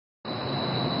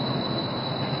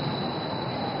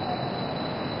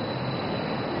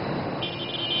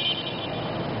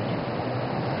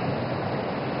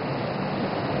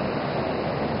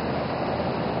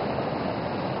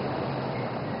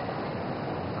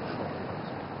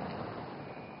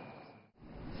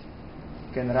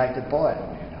can write a poem,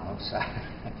 you know. So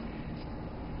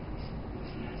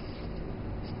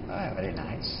very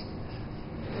nice.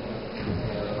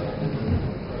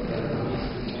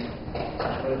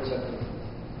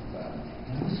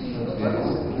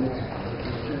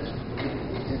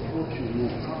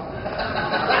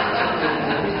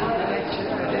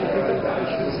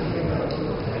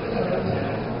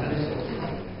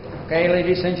 Okay,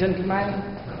 ladies and gentlemen,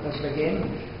 let's begin.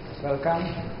 Welcome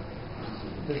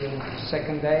to the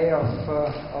second day of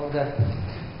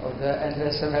the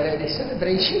Endre Szemerédi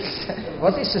celebrations.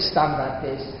 What is the standard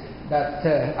is that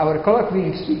our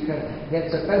colloquium speaker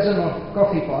gets a personal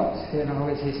coffee pot, you know,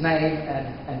 with his name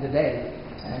and the day.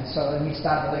 And so let me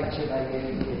start the lecture by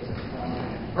giving it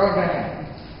a program.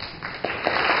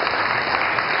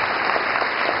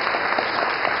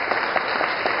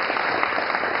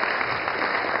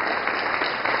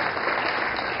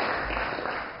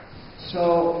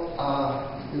 So,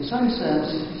 in some sense,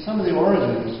 some of the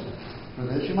origins for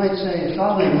this, you might say,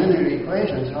 solving linear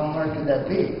equations, how hard could that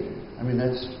be? I mean,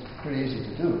 that's pretty easy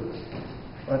to do.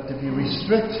 But if you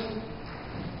restrict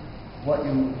what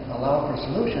you allow for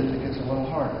solutions, it gets a little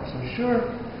harder. So Schur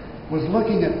was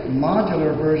looking at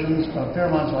modular versions of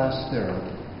Fermat's last theorem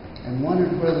and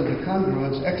wondered whether the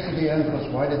congruence x to the n plus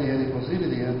y to the n equals e to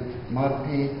the n mod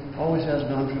p always has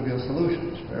non-trivial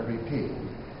solutions for every p.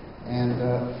 And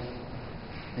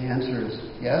the answer is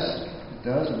yes, it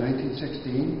does in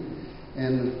 1916.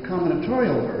 And the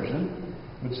combinatorial version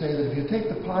would say that if you take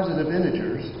the positive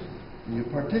integers and you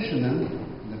partition them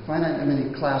into finite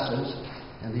many classes,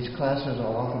 and these classes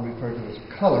I'll often refer to as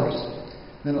colors,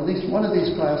 then at least one of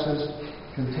these classes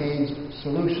contains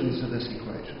solutions to this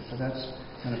equation. So that's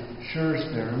kind of Schur's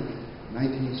theorem,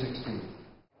 1916.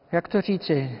 Jak to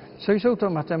říci? Co jsou to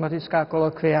matematická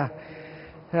kolokvia?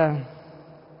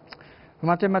 V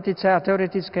matematice a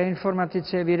teoretické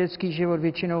informatice je vědecký život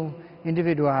většinou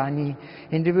individuální.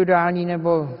 Individuální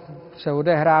nebo se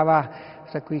odehrává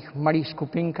v takových malých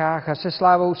skupinkách a se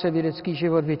slávou se vědecký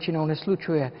život většinou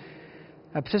neslučuje.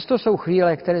 A přesto jsou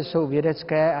chvíle, které jsou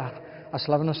vědecké a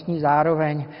slavnostní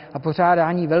zároveň. A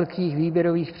pořádání velkých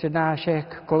výběrových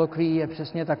přednášek, kolokvií je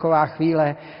přesně taková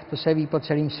chvíle, to se ví po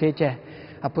celém světě.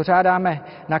 A pořádáme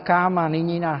na KAM a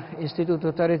nyní na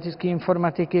Institutu teoretické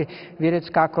informatiky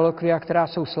vědecká kolokvia, která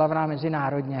jsou slavná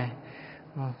mezinárodně.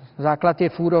 Základ je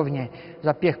v úrovni.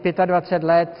 Za 25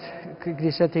 let,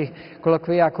 kdy se ty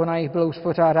kolokvia konají, bylo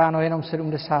uspořádáno jenom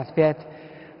 75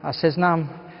 a seznam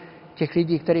těch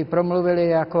lidí, kteří promluvili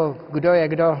jako kdo je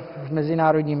kdo v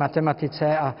mezinárodní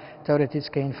matematice a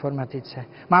teoretické informatice.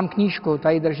 Mám knížku,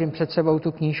 tady držím před sebou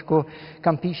tu knížku,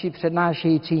 kam píší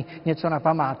přednášející něco na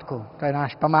památku. To je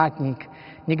náš památník.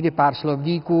 Někdy pár slov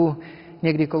díků,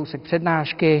 někdy kousek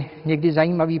přednášky, někdy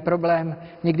zajímavý problém,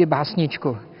 někdy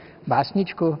básničku.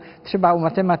 Básničku třeba o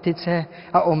matematice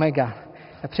a omega.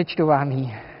 A přečtu vám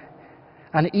ji.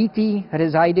 An ET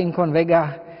residing on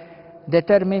Vega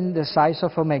determined the size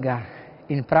of omega.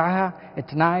 In Prague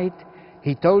at night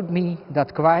he told me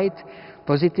that quite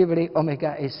positively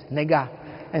omega is nega.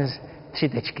 Tři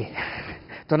tečky.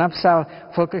 To napsal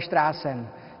Volkerstrassen,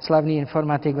 slavný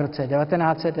informatik v roce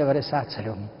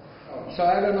 1997. So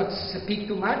I will not speak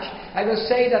too much. I will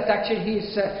say that actually he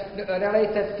is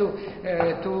related to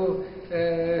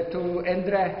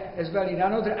Endre as well in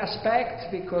another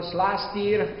aspect, because last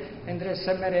year Endre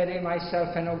Szemerédi,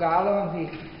 myself and Ogalo,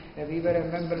 we were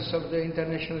members of the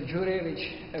international jury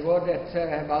which awarded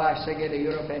Balázs Szeged the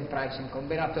European Prize in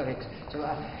Combinatorics. So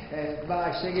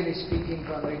Balázs Szeged is speaking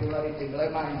on regularity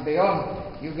lemma and beyond.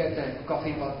 You get a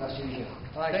coffee pot as usual.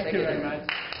 Thank you very much.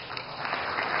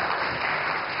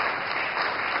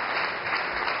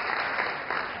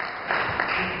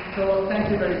 So thank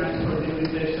you very much for the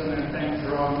invitation, and thanks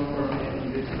Ron for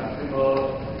making this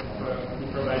possible, for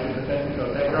providing the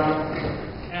technical background.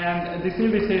 And this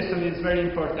invitation is very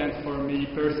important for me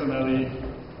personally,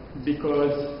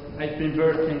 because I've been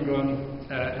working on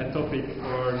a topic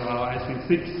for now, I think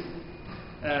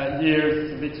 6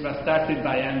 years, which was started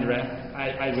by Endre.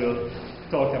 I will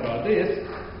talk about this.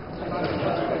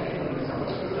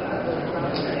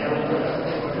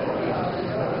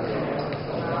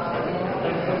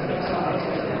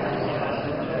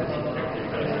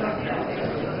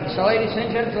 So, ladies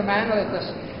and gentlemen, let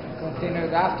us continue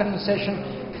the afternoon session,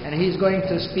 and he's going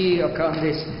to speak on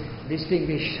this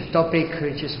distinguished topic,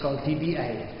 which is called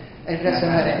TBA. Endre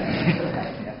Szemerédi.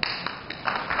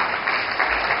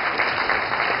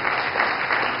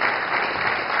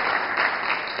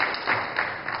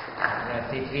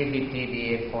 That it will be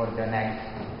TBA for the next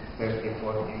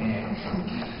 30-40 minutes.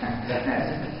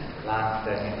 last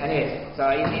anyway, so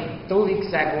in 2 weeks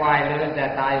ago I learned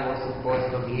that I was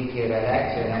supposed to give here a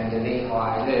lecture, and the day how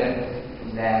I learned,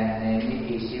 then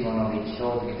Miki Simonovic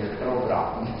showed me the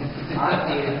program.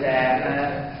 Until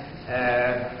then,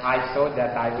 I thought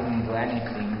that I wouldn't do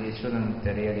anything, we shouldn't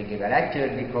really give a lecture,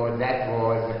 because that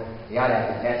was the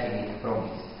other definite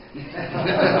promise.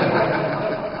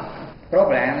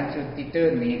 Problem to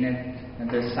determine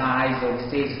the size or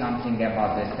say something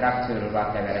about the structure or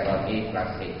whatever about A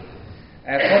plus A.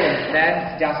 For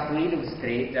instance, just to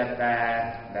illustrate that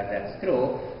that's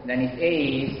true, then if A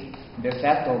is the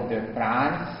set of the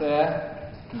primes,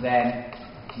 then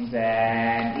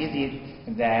is it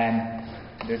then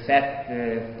the set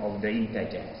of the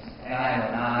integers?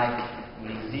 And I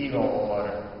is 0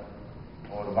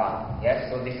 or 1. Yes,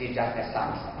 so this is just a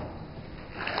subset.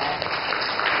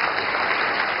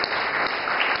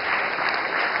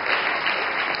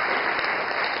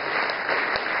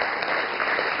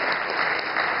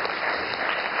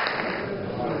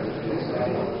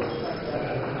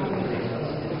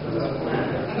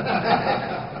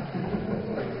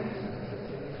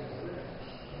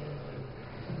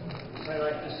 I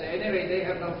like to say, anyway, they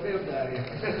have no field area.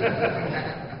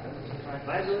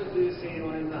 Why don't you say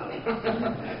one now?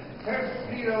 First,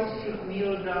 Leo should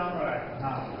kneel down right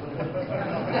now.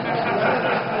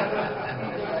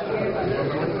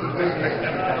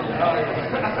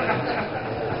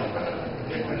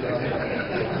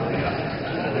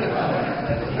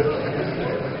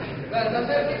 Well, not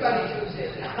everybody should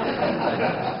sit.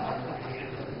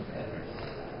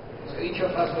 So each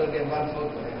of us will get one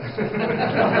photo.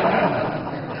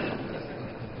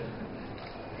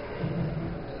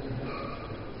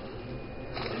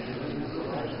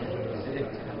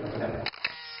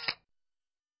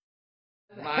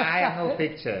 I have no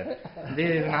picture. This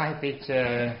is my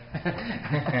picture.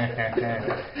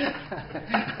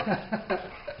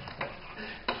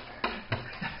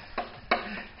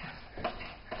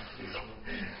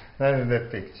 That is the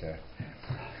picture.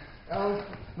 Oh,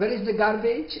 where is the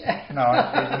garbage? No,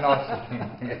 it is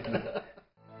not.